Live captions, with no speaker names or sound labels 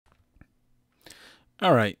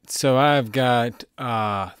All right, so I've got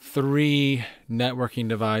 3 networking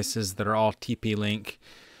devices that are all TP-Link,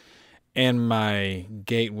 and my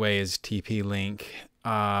gateway is TP-Link,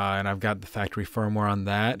 and I've got the factory firmware on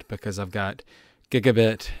that because I've got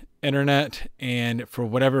gigabit internet, and for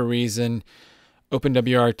whatever reason,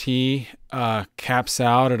 OpenWRT caps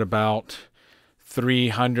out at about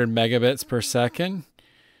 300 megabits per second,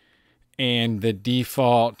 and the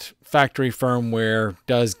default factory firmware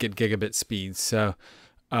does get gigabit speeds. So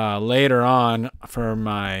later on for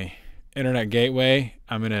my internet gateway,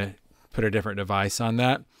 I'm going to put a different device on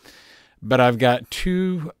that. But I've got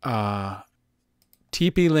 2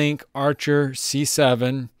 TP-Link Archer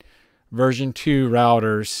C7 version 2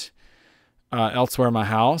 routers elsewhere in my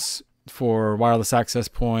house for wireless access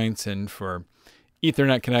points and for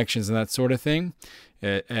Ethernet connections and that sort of thing,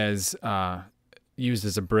 as used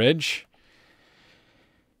as a bridge.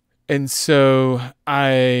 And so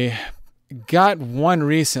I got one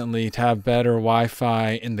recently to have better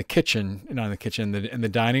Wi-Fi in the kitchen, not in the kitchen, in the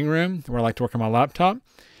dining room where I like to work on my laptop.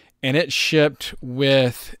 And it shipped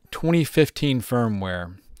with 2015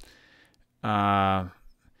 firmware. And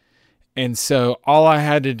so all I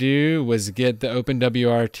had to do was get the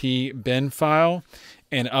OpenWRT bin file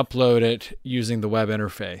and upload it using the web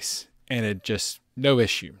interface. And it just, no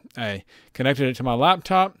issue. I connected it to my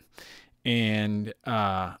laptop and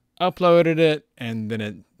uploaded it, and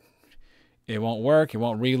then it won't work, it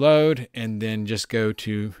won't reload, and then just go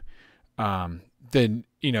to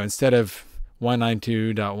instead of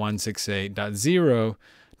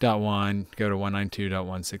 192.168.0.1, go to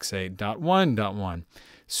 192.168.1.1.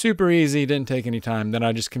 Super easy, didn't take any time. Then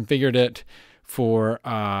I just configured it for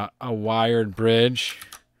a wired bridge.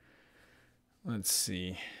 Let's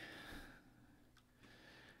see.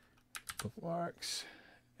 Bookmarks.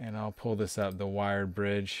 And I'll pull this up, the wired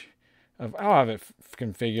bridge. I'll have it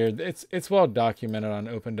configured. It's well documented on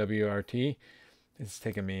OpenWRT. It's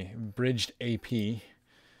taking me bridged AP. Taking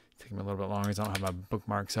me a little bit longer because I don't have my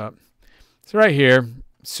bookmarks up. So right here,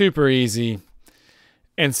 super easy.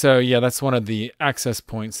 And so yeah, that's one of the access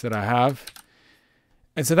points that I have.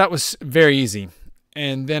 And so that was very easy.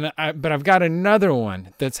 And then but I've got another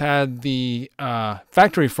one that's had the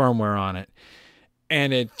factory firmware on it,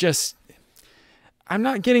 and it just, I'm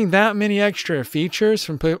not getting that many extra features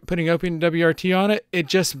from putting OpenWRT on it. It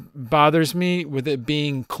just bothers me with it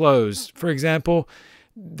being closed. For example,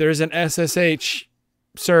 there's an SSH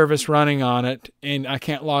service running on it and I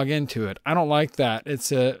can't log into it. I don't like that.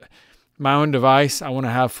 It's my own device. I want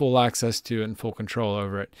to have full access to it and full control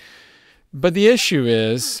over it. But the issue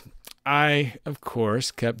is I, of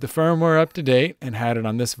course, kept the firmware up to date and had it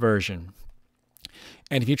on this version.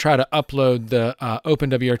 And if you try to upload the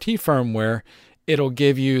OpenWRT firmware, it'll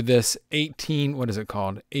give you this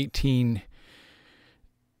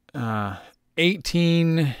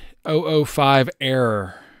 18005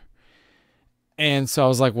 error. And so I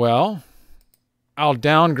was like, well, I'll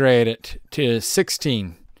downgrade it to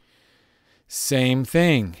 16. Same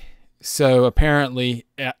thing. So apparently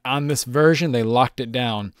on this version, they locked it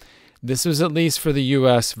down. This was at least for the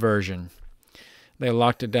US version. They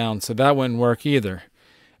locked it down, so that wouldn't work either.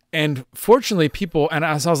 And fortunately, people, and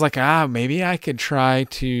so I was like, maybe I could try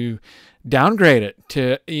to downgrade it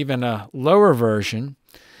to even a lower version.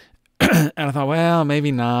 And I thought, well,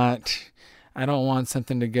 maybe not. I don't want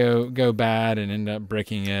something to go bad and end up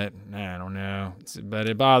breaking it. I don't know, but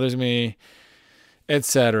it bothers me,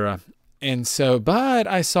 etc. And so, but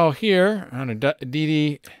I saw here on a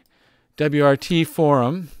DDWRT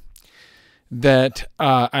forum that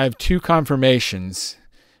I have 2 confirmations.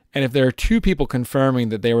 And if there are 2 people confirming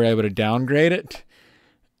that they were able to downgrade it,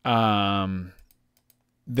 then,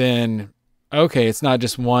 okay, it's not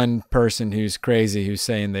just one person who's crazy who's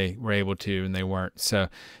saying they were able to and they weren't. So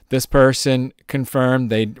this person confirmed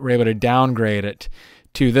they were able to downgrade it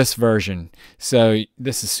to this version. So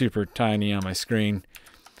this is super tiny on my screen.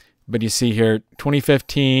 But you see here,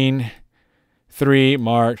 2015, 3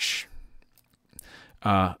 March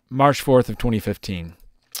 4th of 2015.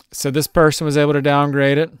 So this person was able to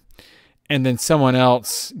downgrade it, and then someone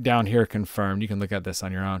else down here confirmed. You can look at this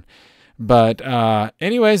on your own. But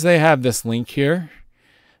anyways, they have this link here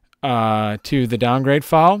to the downgrade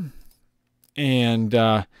file. And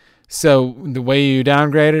so the way you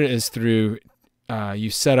downgrade it is through, you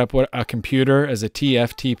set up a computer as a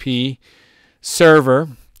TFTP server.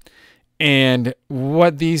 And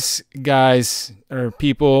what these guys or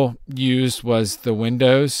people used was the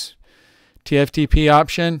Windows TFTP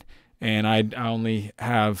option, and I only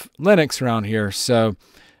have Linux around here, so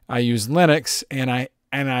I use Linux, and I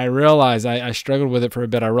realized I struggled with it for a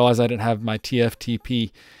bit. I realized I didn't have my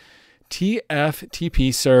TFTP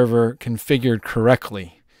TFTP server configured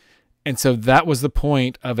correctly. And so that was the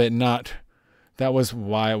point of it not, that was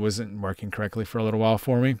why it wasn't working correctly for a little while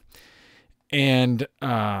for me. And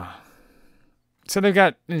so they've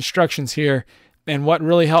got instructions here. And what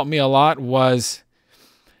really helped me a lot was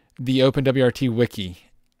the OpenWRT wiki.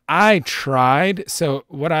 I tried, so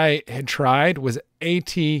what I had tried was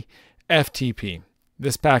ATFTP,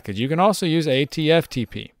 this package. You can also use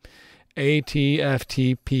ATFTP,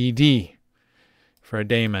 ATFTPD for a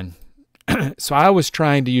daemon. So I was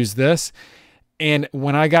trying to use this, and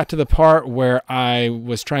when I got to the part where I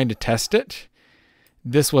was trying to test it,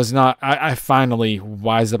 this was not, I finally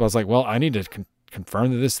wised up. I was like, well, I need to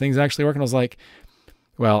confirm that this thing's actually working. I was like,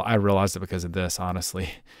 well, I realized it because of this, honestly.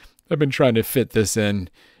 I've been trying to fit this in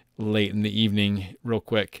late in the evening real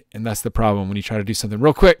quick, and that's the problem when you try to do something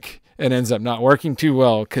real quick. It ends up not working too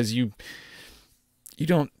well because you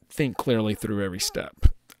don't think clearly through every step.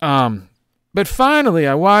 But finally,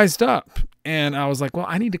 I wised up, and I was like, well,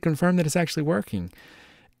 I need to confirm that it's actually working.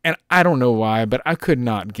 And I don't know why, but I could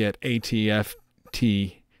not get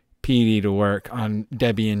ATFTPD to work on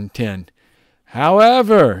Debian 10.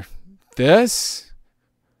 However, this,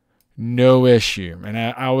 no issue. And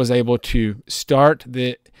I was able to start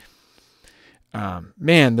the,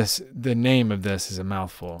 the name of this is a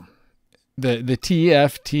mouthful. The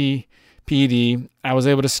TFTPD, I was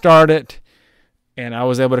able to start it, and I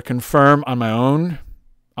was able to confirm on my own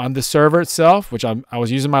on the server itself, which I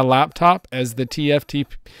was using my laptop as the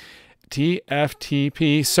TFTP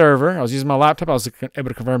server. I was using my laptop. I was able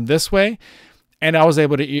to confirm this way, and I was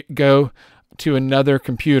able to go to another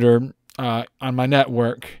computer on my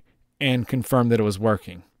network and confirm that it was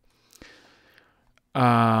working.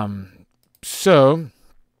 So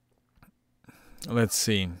let's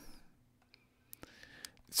see.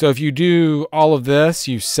 So if you do all of this,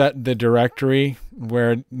 you set the directory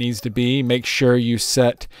where it needs to be. Make sure you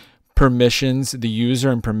set permissions, the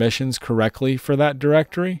user and permissions correctly for that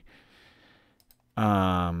directory.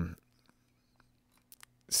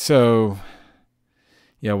 So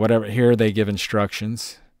yeah, whatever. Here they give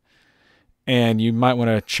instructions. And you might want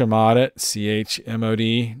to chmod it,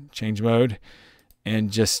 chmod, change mode. And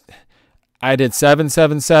just, I did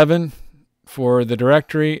 777 for the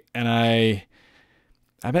directory, and I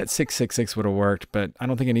bet 666 would have worked, but I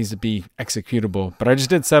don't think it needs to be executable. But I just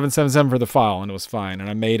did 777 for the file, and it was fine. And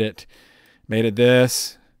I made it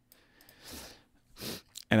this.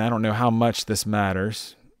 And I don't know how much this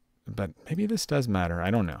matters, but maybe this does matter.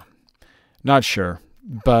 I don't know. Not sure.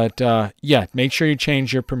 But yeah, make sure you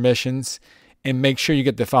change your permissions and make sure you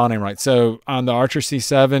get the file name right. So on the Archer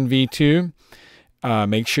C7 V2,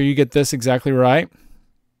 make sure you get this exactly right.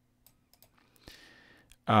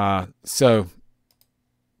 So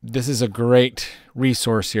this is a great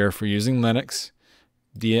resource here for using Linux.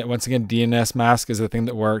 Once again, DNS mask is the thing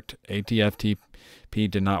that worked. ATFTP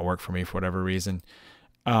did not work for me for whatever reason.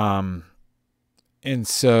 And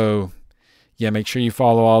so, yeah, make sure you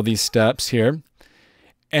follow all these steps here.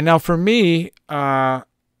 And now for me, I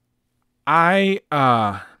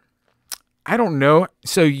don't know.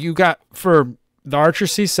 So you got for the Archer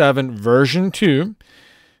C7 version 2,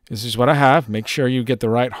 this is what I have. Make sure you get the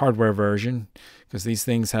right hardware version, because these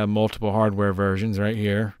things have multiple hardware versions right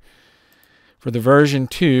here. For the version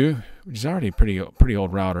 2, which is already a pretty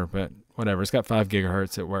old router, but whatever. It's got 5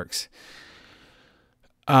 gigahertz. It works.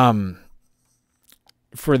 For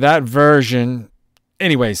that version,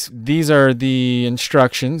 anyways, these are the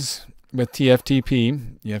instructions with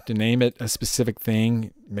TFTP. You have to name it a specific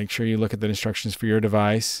thing. Make sure you look at the instructions for your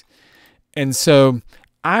device. And so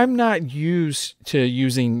I'm not used to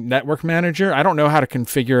using Network Manager. I don't know how to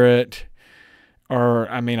configure it. Or,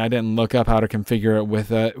 I mean, I didn't look up how to configure it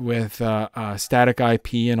with static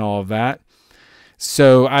IP and all of that.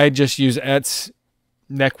 So I just use ETS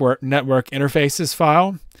network interfaces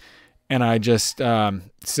file. And I just, let's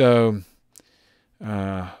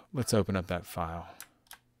open up that file.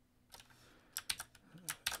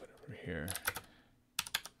 Put it over here.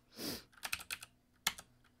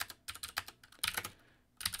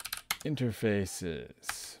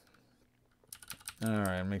 Interfaces. All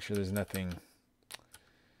right, make sure there's nothing.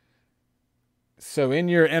 So in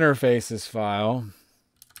your interfaces file,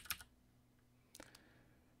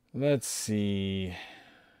 let's see.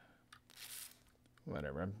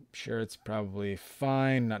 Whatever, I'm sure it's probably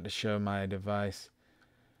fine not to show my device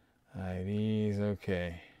IDs.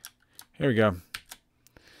 Okay, here we go.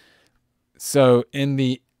 So in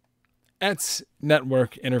the ETS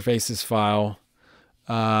network interfaces file,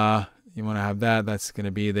 you want to have that. That's going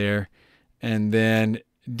to be there. And then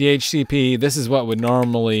DHCP, this is what would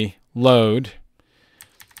normally load.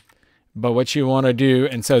 But what you want to do,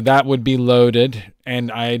 and so that would be loaded,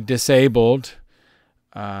 and I disabled.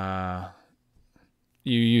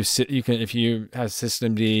 You can, if you have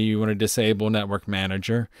systemd, you want to disable network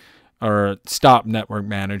manager or stop network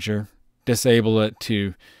manager, disable it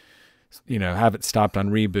to, have it stopped on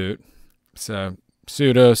reboot. So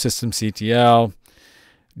sudo systemctl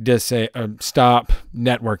stop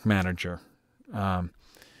network manager. Sudo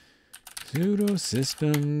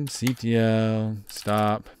systemctl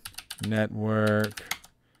stop network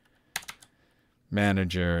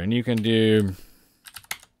manager, and you can do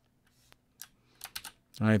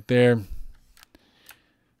right there.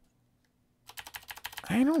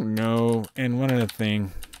 I don't know. And one other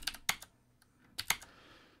thing.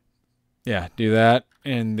 Yeah, do that.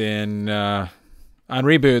 And then on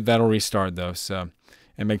reboot, that'll restart though. So,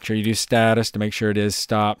 and make sure you do status to make sure it is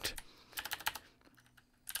stopped.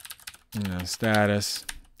 Status,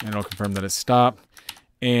 and it'll confirm that it's stopped.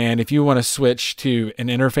 And if you want to switch to an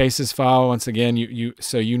interfaces file, once again,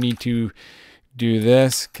 you need to do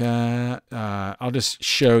this. I'll just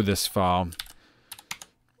show this file.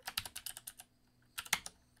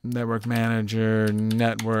 Network manager,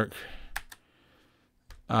 network.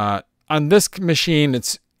 On this machine,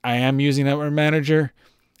 I am using network manager,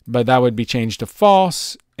 but that would be changed to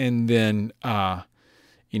false, and then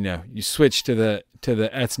you switch to the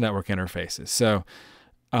ETS network interfaces. So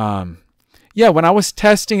yeah, when I was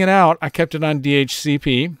testing it out, I kept it on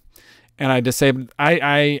DHCP, and I disabled.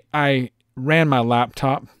 I ran my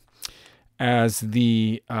laptop as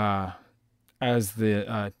the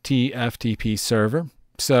TFTP server.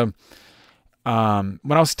 So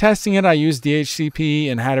when I was testing it, I used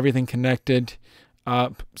DHCP and had everything connected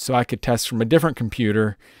up so I could test from a different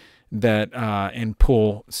computer that and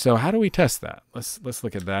pull. So how do we test that? Let's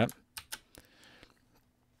look at that.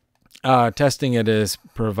 Testing it is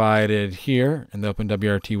provided here in the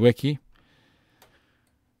OpenWRT wiki.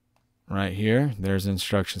 Right here, there's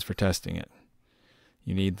instructions for testing it.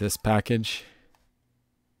 You need this package.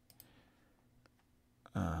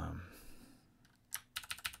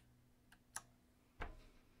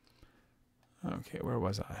 Okay, where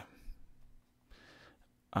was I?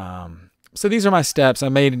 So these are my steps. I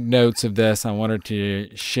made notes of this. I wanted to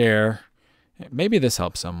share. Maybe this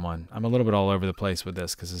helps someone. I'm a little bit all over the place with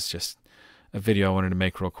this because it's just a video I wanted to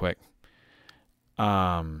make real quick.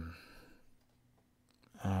 All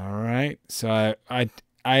right. So I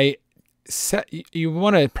set. You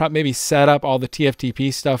want to maybe set up all the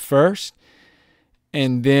TFTP stuff first,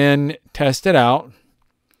 and then test it out.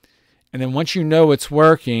 And then once you know it's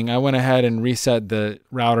working, I went ahead and reset the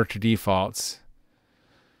router to defaults.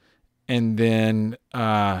 And then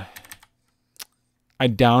I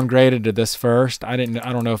downgraded to this first. I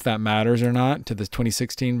don't know if that matters or not, to the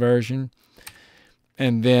 2016 version.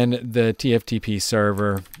 And then the TFTP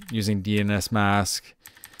server using DNS mask.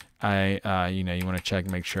 You want to check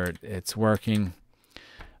and make sure it's working.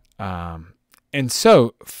 And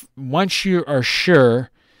so once you are sure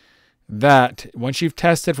that once you've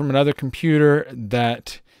tested from another computer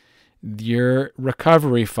that your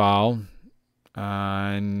recovery file,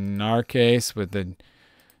 in our case with the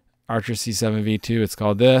Archer C7V2, it's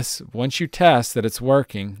called this. Once you test that it's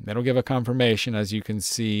working, that'll give a confirmation, as you can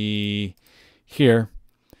see here.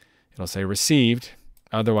 It'll say received.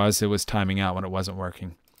 Otherwise, it was timing out when it wasn't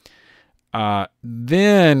working.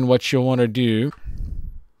 Then what you'll want to do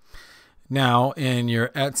now in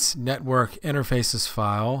your ETS network interfaces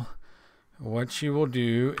file, what you will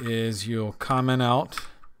do is you'll comment out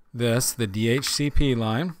this, the DHCP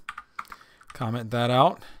line. Comment that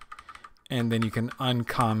out, and then you can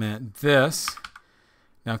uncomment this.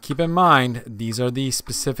 Now keep in mind, these are the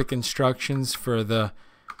specific instructions for the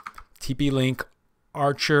TP-Link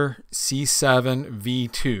Archer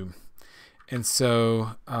C7V2. And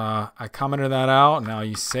so I commented that out. Now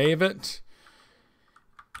you save it.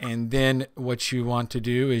 And then what you want to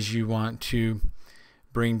do is you want to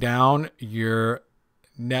bring down your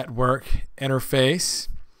network interface,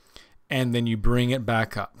 and then you bring it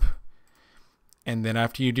back up. And then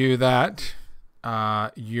after you do that,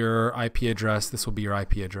 your IP address, this will be your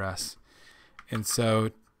IP address. And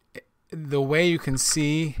so the way you can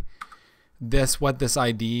see this, what this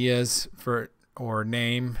ID is for, or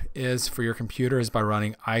name is for your computer, is by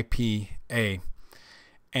running IPA.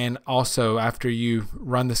 And also after you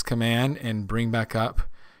run this command and bring back up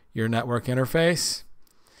your network interface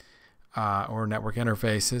or network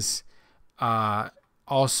interfaces, the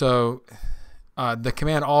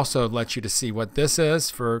command also lets you to see what this is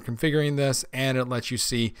for configuring this, and it lets you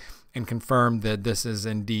see and confirm that this is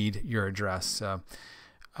indeed your address. So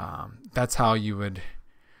that's how you would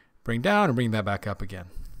bring down and bring that back up again.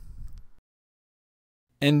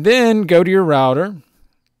 And then go to your router.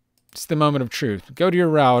 It's the moment of truth. Go to your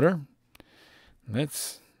router.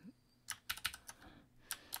 Let's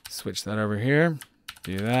switch that over here.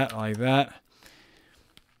 Do that like that.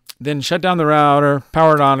 Then shut down the router,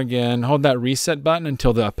 power it on again, hold that reset button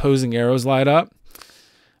until the opposing arrows light up.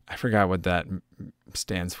 I forgot what that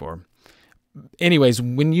stands for. Anyways,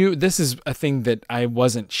 this is a thing that I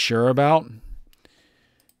wasn't sure about,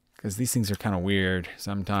 because these things are kind of weird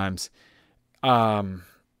sometimes. When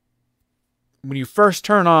you first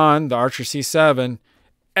turn on the Archer C7,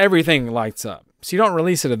 everything lights up. So you don't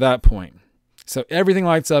release it at that point. So everything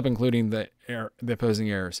lights up, including the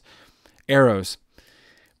opposing arrows.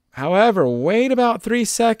 However, wait about 3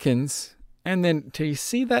 seconds, and then till you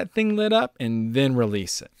see that thing lit up, and then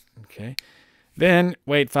release it. Okay. Then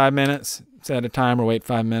wait 5 minutes. Set a timer. Wait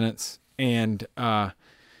 5 minutes, and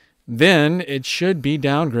then it should be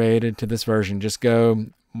downgraded to this version. Just go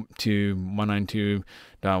to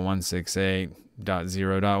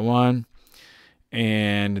 192.168.0.1,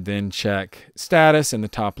 and then check status in the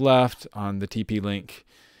top left on the TP-Link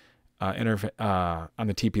on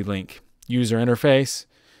the TP-Link user interface.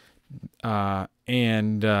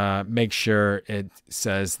 And make sure it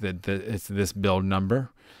says that it's this build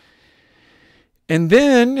number. And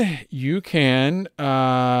then you can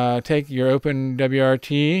take your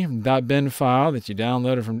OpenWRT.bin file that you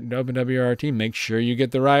downloaded from OpenWRT. Make sure you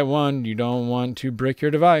get the right one. You don't want to brick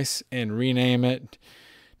your device, and rename it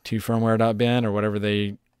to firmware.bin or whatever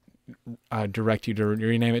they direct you to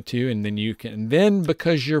rename it to. And then you can,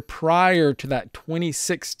 because you're prior to that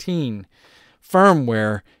 2016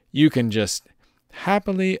 firmware, you can just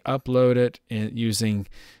happily upload it using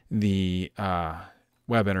the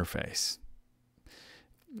web interface.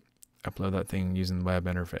 Upload that thing using the web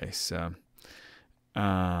interface. So,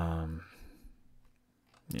 yeah,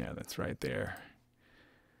 that's right there.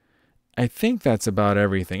 I think that's about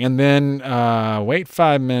everything. And then wait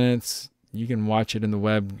 5 minutes. You can watch it in the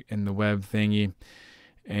web thingy,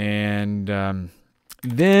 and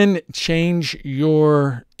then change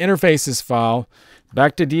your interfaces file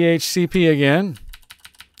back to DHCP again.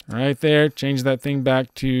 Right there, change that thing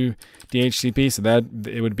back to DHCP, so that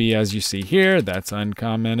it would be as you see here. That's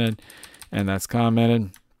uncommented, and that's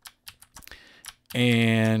commented.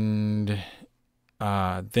 And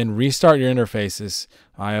then restart your interfaces.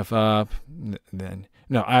 IF up,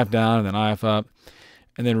 IF down, and then IF up,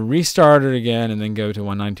 and then restart it again, and then go to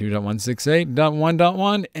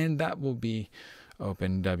 192.168.1.1, and that will be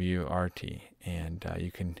OpenWRT. And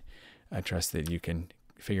you can trust that you can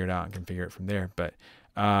figure it out and configure it from there. But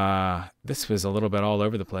this was a little bit all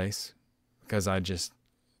over the place because I just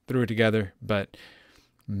threw it together, but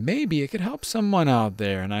maybe it could help someone out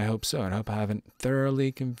there, and I hope so. And I hope I haven't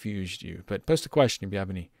thoroughly confused you. But post a question if you have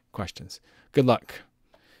any questions. Good luck.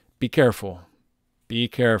 Be careful. Be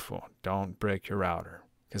careful. Don't break your router,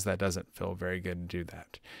 because that doesn't feel very good to do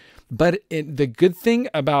that. But the good thing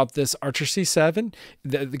about this Archer C7,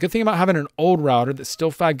 the good thing about having an old router that's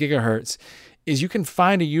still 5 gigahertz, is you can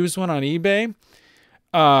find a used one on eBay.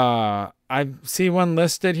 I see one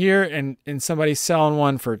listed here, and somebody's selling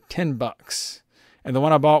one for $10, and the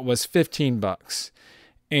one I bought was $15.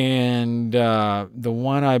 And the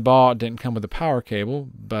one I bought didn't come with a power cable,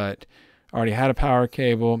 but I already had a power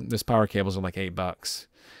cable. Those power cables are like $8.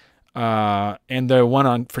 And the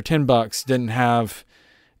one for $10 didn't have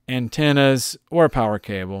antennas or a power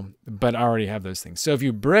cable, but I already have those things. So if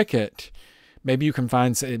you brick it, maybe you can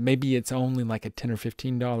find, maybe it's only like a $10 or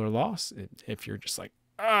 $15 loss. If you're just like,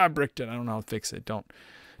 I bricked it, I don't know how to fix it. Don't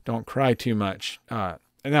cry too much. And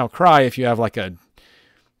now cry if you have like a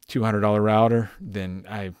 $200 router, then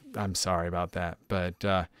I'm sorry about that.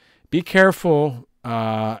 But be careful,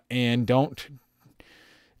 and don't,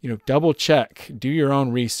 double check, do your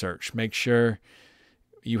own research, make sure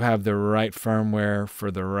you have the right firmware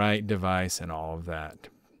for the right device and all of that.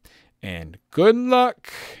 And good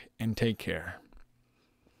luck, and take care.